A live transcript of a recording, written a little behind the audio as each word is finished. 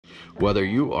Whether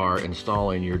you are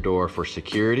installing your door for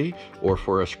security or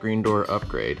for a screen door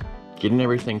upgrade, getting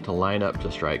everything to line up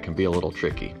just right can be a little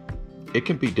tricky. It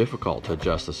can be difficult to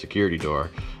adjust the security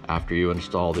door after you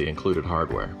install the included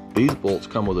hardware. These bolts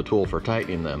come with a tool for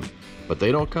tightening them, but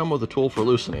they don't come with a tool for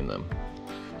loosening them.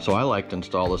 So I like to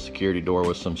install the security door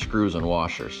with some screws and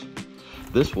washers.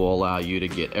 This will allow you to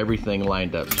get everything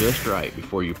lined up just right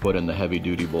before you put in the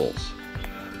heavy-duty bolts.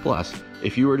 Plus,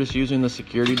 if you were just using the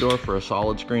security door for a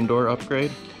solid screen door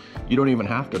upgrade, you don't even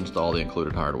have to install the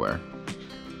included hardware.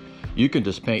 You can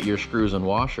just paint your screws and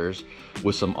washers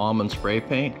with some Almond spray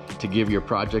paint to give your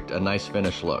project a nice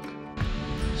finished look.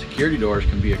 Security doors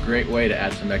can be a great way to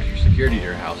add some extra security to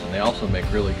your house, and they also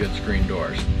make really good screen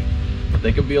doors. But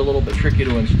they can be a little bit tricky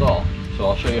to install, so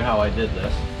I'll show you how I did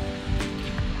this.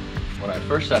 When I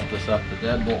first set this up, the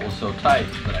deadbolt was so tight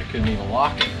that I couldn't even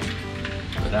lock it.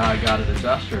 But now I got it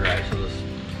adjusted right, so this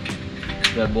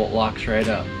deadbolt locks right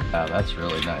up. Wow, that's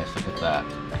really nice, look at that.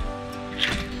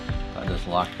 I just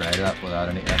locked right up without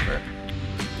any effort.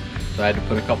 So I had to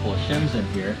put a couple of shims in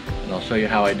here, and I'll show you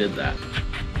how I did that.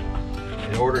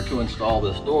 In order to install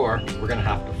this door, we're going to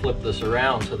have to flip this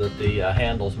around so that the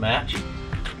handles match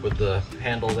with the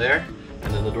handle there,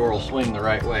 and then the door will swing the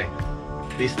right way.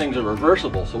 These things are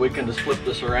reversible, so we can just flip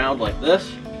this around like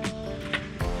this.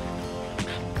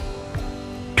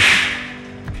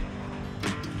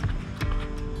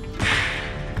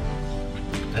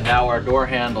 And now our door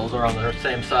handles are on the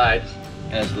same side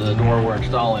as the door we're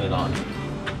installing it on.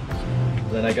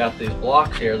 Then I got these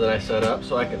blocks here that I set up,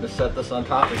 so I can just set this on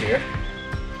top of here.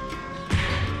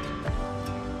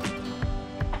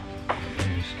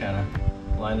 And just kind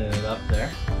of lining it up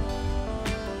there.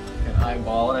 And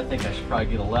eyeball it. I think I should probably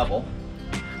get a level.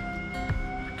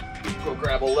 Go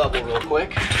grab a level real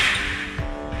quick.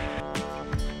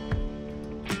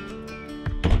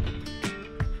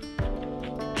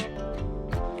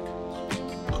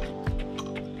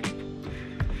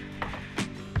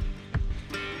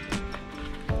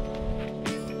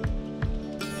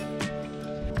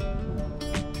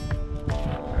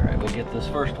 We'll get this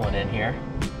first one in here.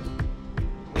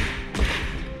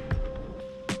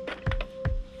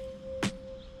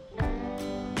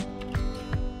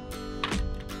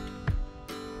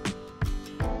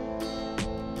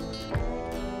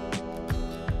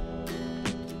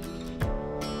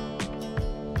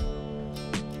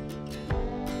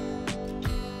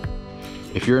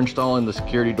 If you're installing the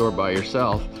security door by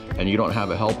yourself and you don't have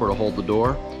a helper to hold the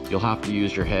door, you'll have to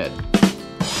use your head.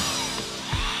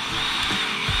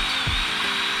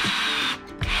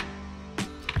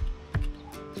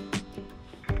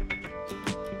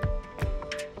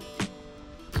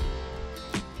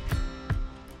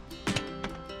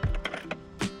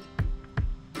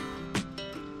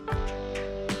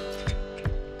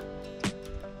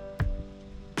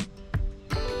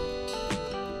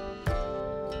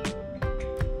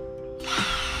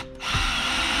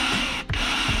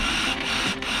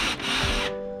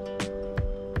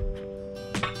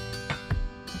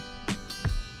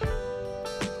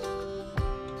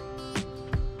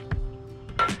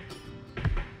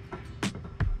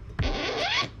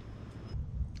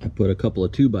 Put a couple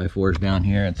of 2x4s down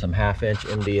here and some 1/2"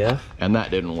 MDF, and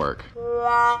that didn't work. So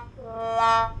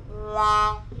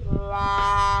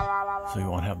you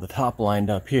want to have the top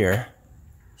lined up here,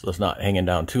 so it's not hanging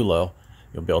down too low.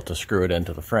 You'll be able to screw it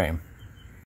into the frame.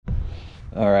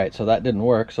 Alright, so that didn't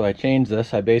work, so I changed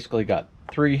this. I basically got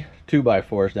 3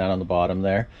 2x4s down on the bottom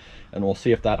there, and we'll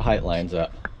see if that height lines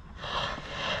up.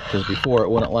 Because before it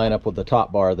wouldn't line up with the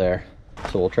top bar there,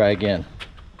 so we'll try again.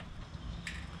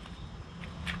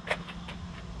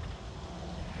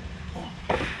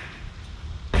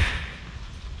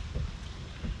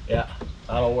 Yeah,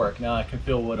 that'll work. Now I can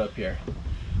feel wood up here,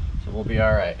 so we'll be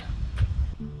all right.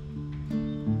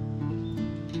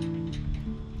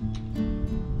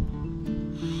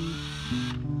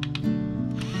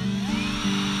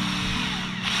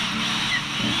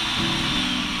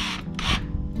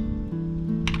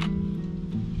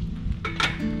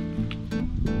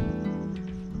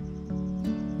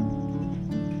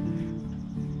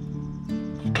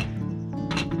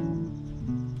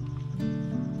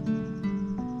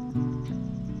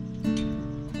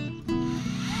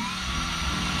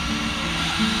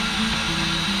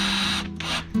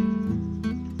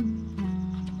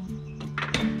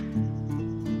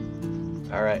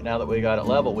 All right, now that we got it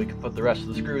level, we can put the rest of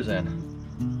the screws in.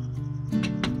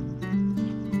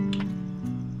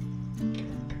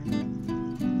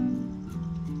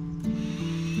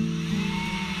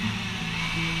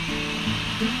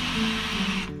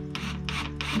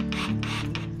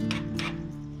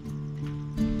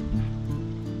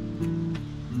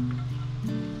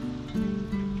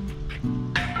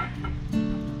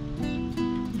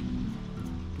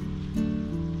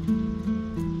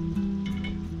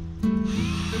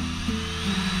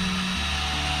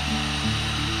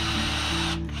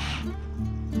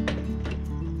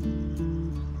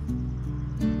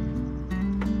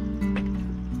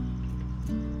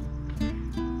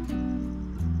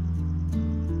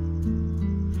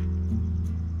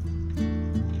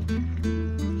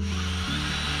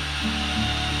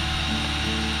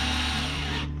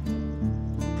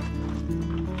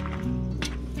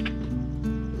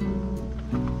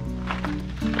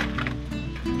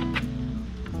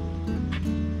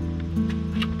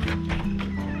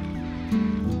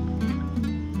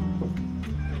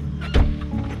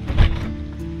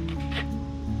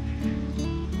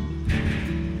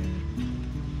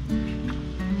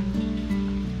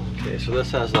 so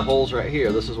this has the holes right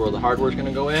here. This is where the hardware is going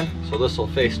to go in. So this will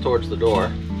face towards the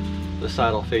door. This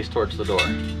side will face towards the door.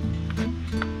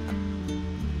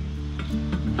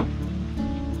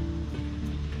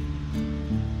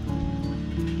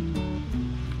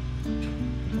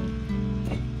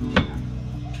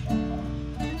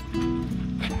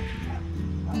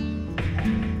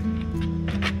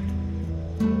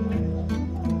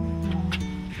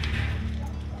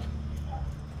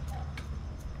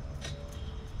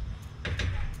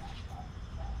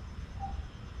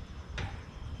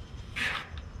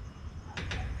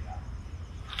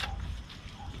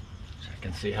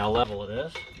 Can see how level it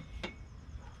is.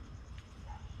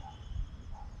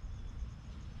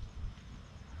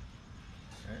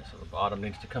 Alright, so the bottom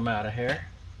needs to come out of here.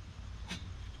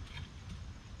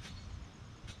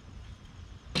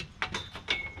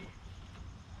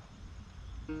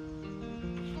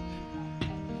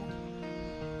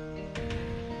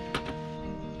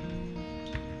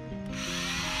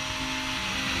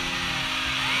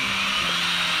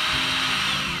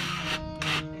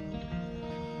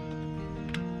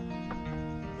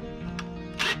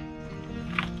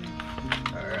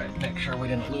 Make sure we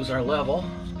didn't lose our level.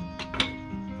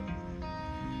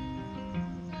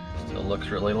 Still looks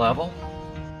really level.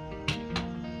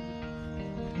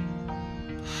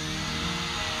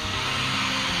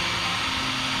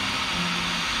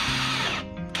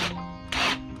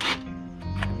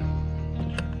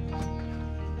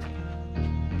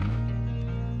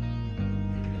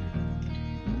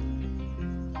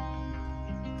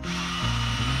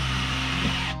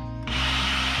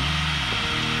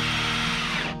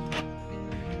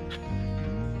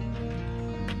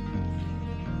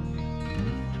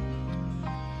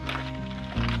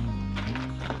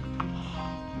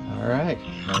 Alright,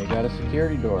 now you got a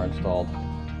security door installed.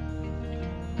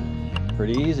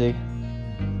 Pretty easy.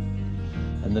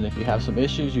 And then if you have some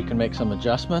issues, you can make some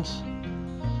adjustments.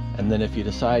 And then if you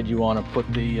decide you want to put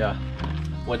the,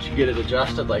 once you get it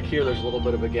adjusted, like here, there's a little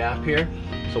bit of a gap here.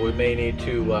 So we may need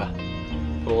to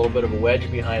put a little bit of a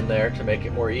wedge behind there to make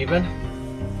it more even.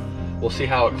 We'll see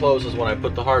how it closes when I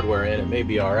put the hardware in. It may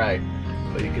be alright.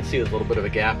 But you can see there's a little bit of a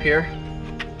gap here.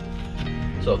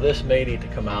 So this may need to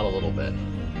come out a little bit.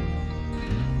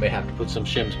 May have to put some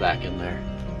shims back in there.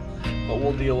 But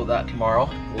we'll deal with that tomorrow.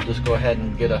 We'll just go ahead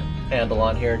and get a handle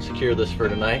on here and secure this for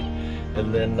tonight.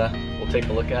 And then we'll take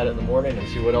a look at it in the morning and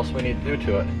see what else we need to do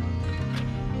to it.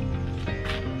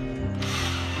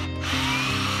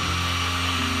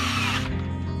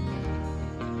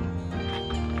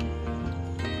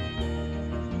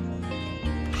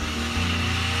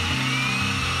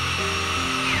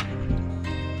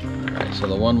 Alright, so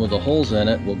the one with the holes in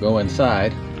it will go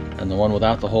inside, and the one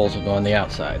without the holes will go on the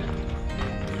outside.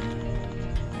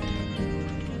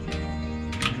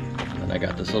 And I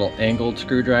got this little angled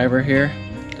screwdriver here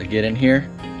to get in here.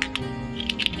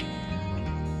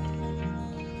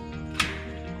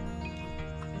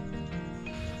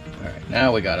 Alright,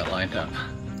 now we got it lined up.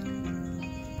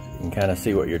 You can kind of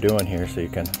see what you're doing here, so you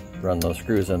can run those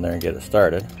screws in there and get it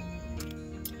started.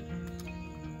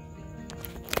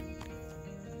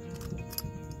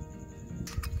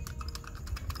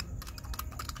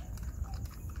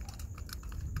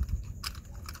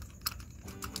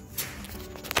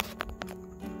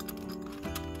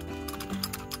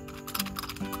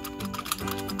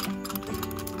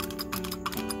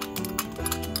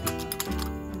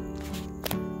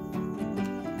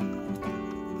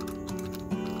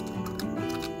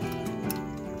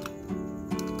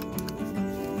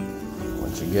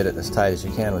 Once you get it as tight as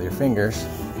you can with your fingers,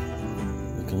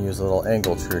 you can use a little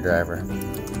angled screwdriver.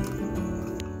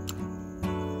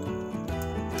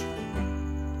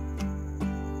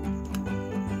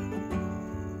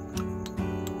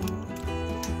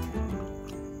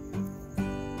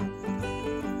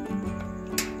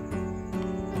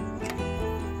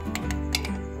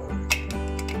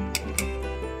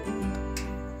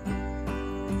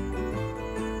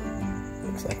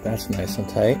 Looks like that's nice and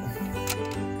tight.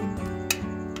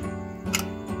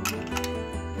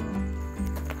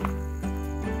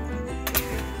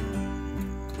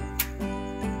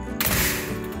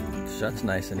 Shuts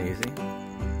nice and easy.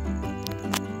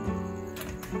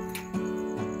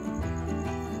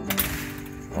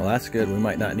 Well, that's good. We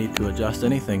might not need to adjust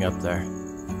anything up there.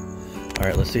 All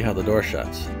right, let's see how the door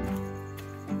shuts.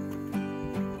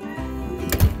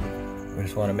 We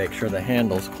just want to make sure the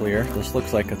handle's clear. This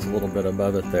looks like it's a little bit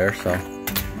above it there, so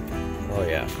oh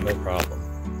yeah, no problem.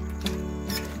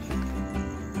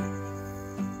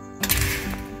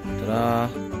 Ta-da!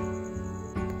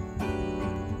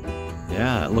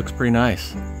 Yeah, it looks pretty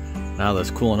nice. Now that it's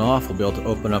cooling off, we'll be able to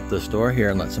open up this door here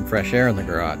and let some fresh air in the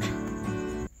garage.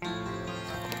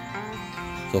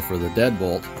 So for the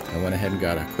deadbolt, I went ahead and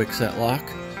got a quick set lock.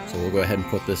 So we'll go ahead and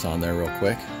put this on there real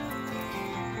quick.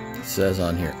 It says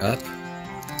on here up,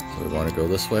 so we want to go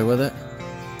this way with it.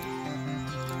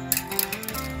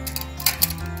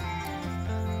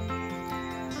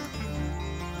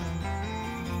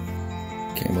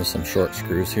 Came with some short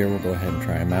screws here. We'll go ahead and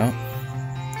try them out.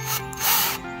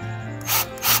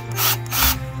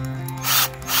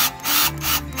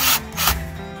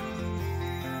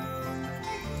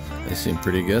 They seem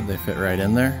pretty good. They fit right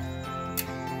in there.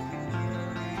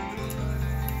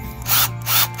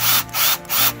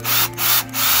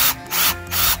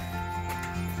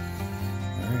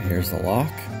 Alright, here's the lock.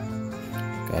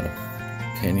 Got a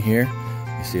pin here.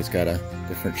 You see it's got a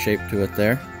different shape to it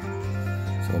there.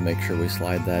 So we'll make sure we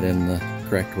slide that in the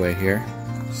correct way here.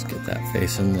 Just get that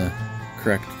facing the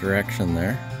correct direction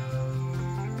there,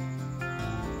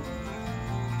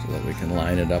 so that we can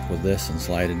line it up with this and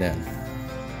slide it in.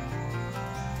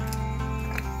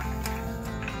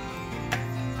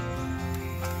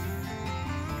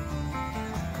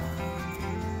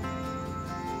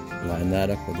 Line that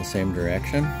up with the same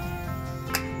direction.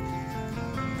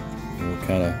 And we'll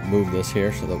kind of move this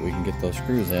here so that we can get those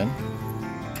screws in.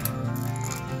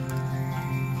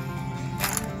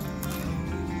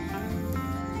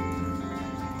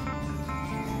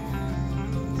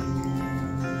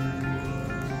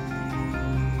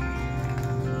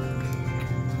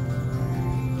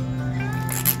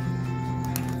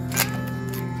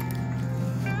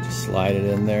 Just slide it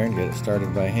in there and get it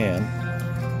started by hand.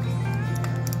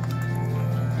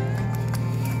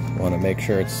 Want to make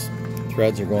sure its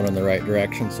threads are going in the right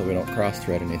direction so we don't cross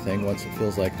thread anything. Once it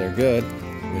feels like they're good, we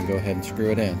can go ahead and screw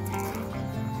it in.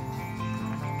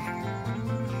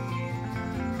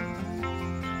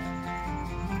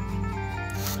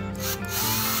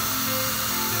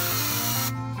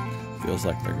 Feels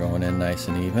like they're going in nice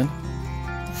and even.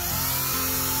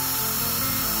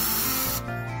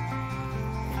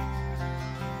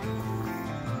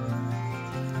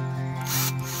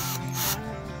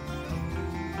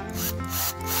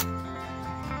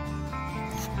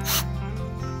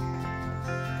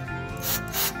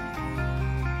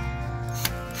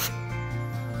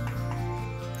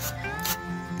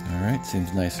 Alright,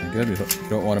 seems nice and good. We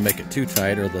don't want to make it too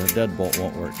tight or the deadbolt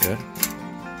won't work good.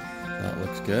 That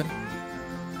looks good.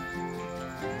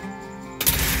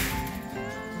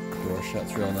 Door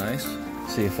shuts real nice.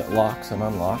 See if it locks and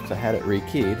unlocks. I had it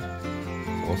rekeyed,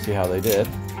 so we'll see how they did.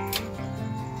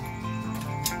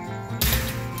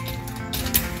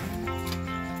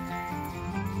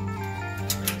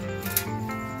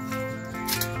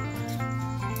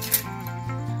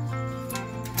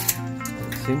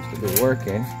 It seems to be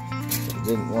working. It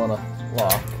didn't want to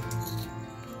lock.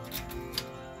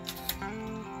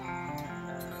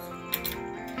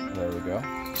 There we go.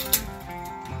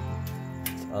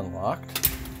 It's unlocked.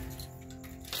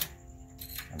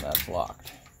 And that's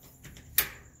locked.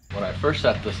 When I first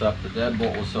set this up, the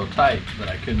deadbolt was so tight that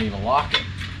I couldn't even lock it.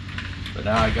 But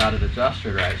now I got it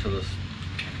adjusted right, so this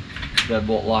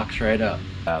deadbolt locks right up.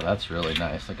 Wow, that's really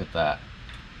nice. Look at that.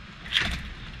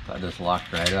 That just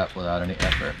locked right up without any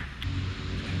effort.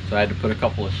 So I had to put a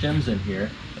couple of shims in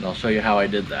here, and I'll show you how I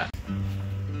did that.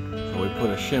 So we put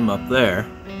a shim up there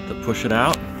to push it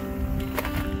out.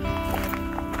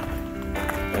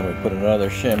 And we put another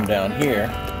shim down here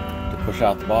to push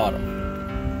out the bottom.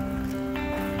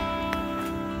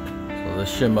 So this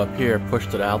shim up here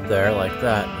pushed it out there like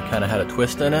that. We kind of had a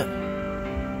twist in it.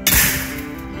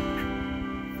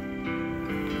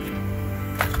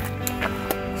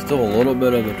 Still a little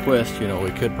bit of a twist, you know,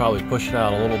 we could probably push it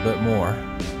out a little bit more.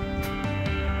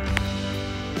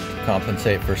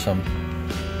 Compensate for some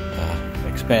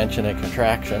expansion and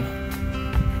contraction.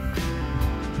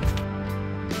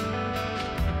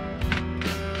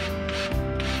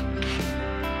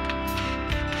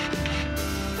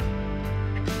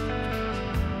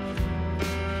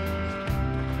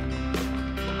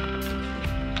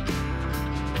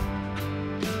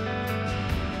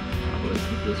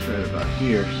 Put this right about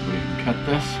here so we can cut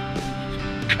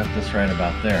this right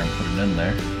about there and put it in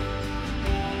there.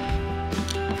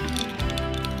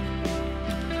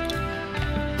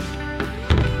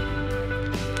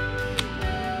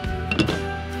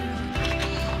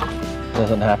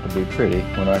 Doesn't have to be pretty,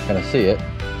 we're not going to see it.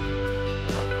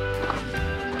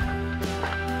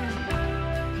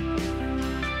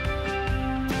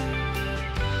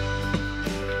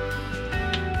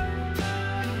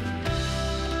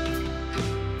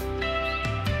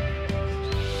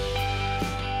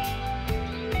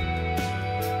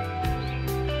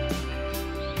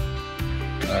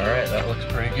 Alright, that looks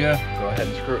pretty good. Go ahead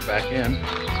and screw it back in.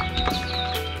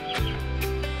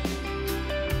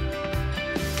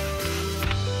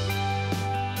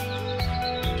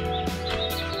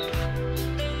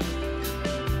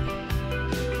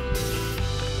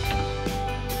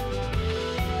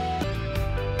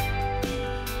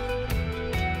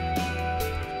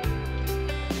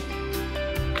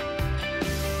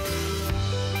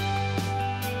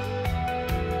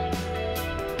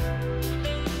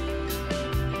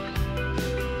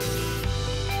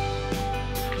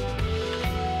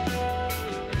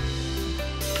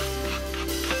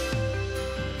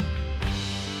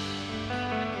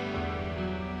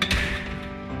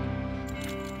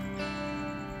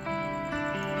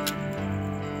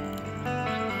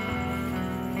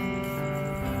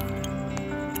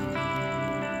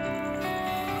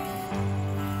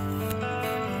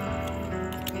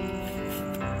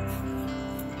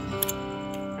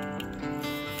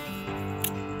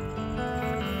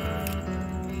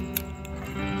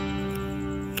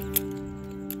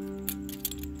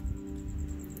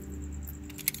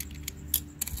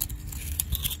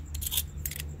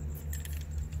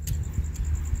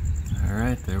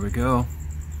 Alright, there we go.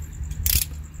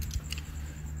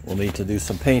 We'll need to do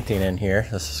some painting in here.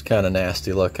 This is kind of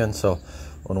nasty looking, so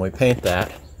when we paint that,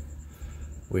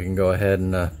 we can go ahead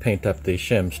and paint up these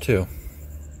shims too.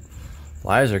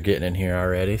 Flies are getting in here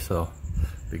already, so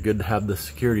it'd be good to have the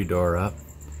security door up.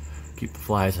 Keep the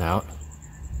flies out.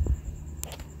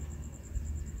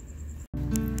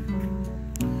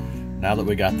 Now that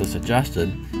we got this adjusted,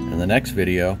 in the next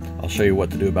video, I'll show you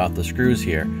what to do about the screws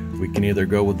here. We can either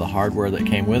go with the hardware that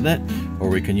came with it, or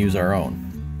we can use our own.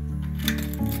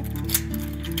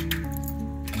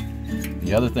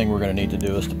 The other thing we're going to need to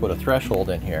do is to put a threshold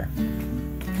in here.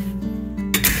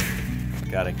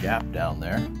 Got a gap down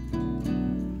there.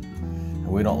 And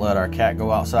we don't let our cat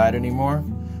go outside anymore,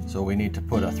 so we need to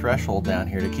put a threshold down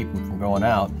here to keep him from going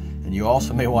out. And you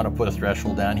also may want to put a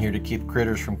threshold down here to keep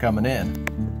critters from coming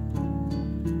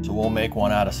in. So we'll make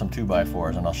one out of some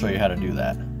 2x4s, and I'll show you how to do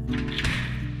that.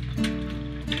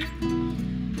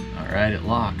 Alright, it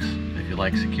locks. If you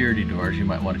like security doors, you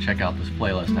might want to check out this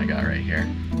playlist I got right here.